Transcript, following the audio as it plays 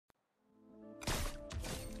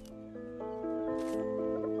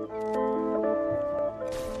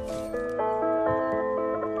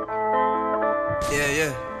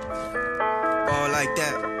like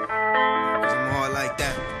that, cause I'm hard like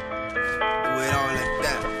that. Do it all like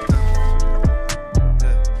that.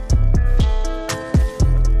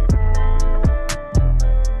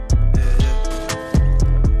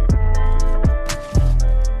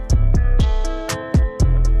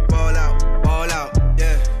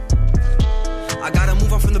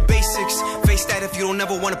 Face that if you don't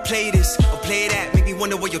ever wanna play this, or play that, make me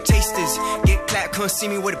wonder what your taste is. Get clapped, come see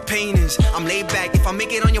me where the pain is. I'm laid back if I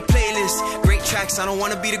make it on your playlist. Great tracks, I don't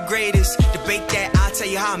wanna be the greatest. Debate that, I'll tell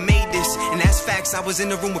you how I made this. And that's facts, I was in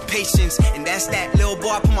the room with patience. And that's that, little boy,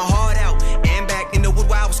 I put my heart out. And back in the wood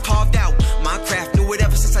where I was carved out. My craft, knew it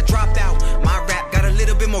ever since I dropped out. My rap got a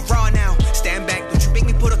little bit more raw now. Stand back, don't you make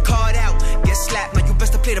me put a card out. Get slapped, now you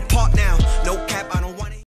best to play the part now.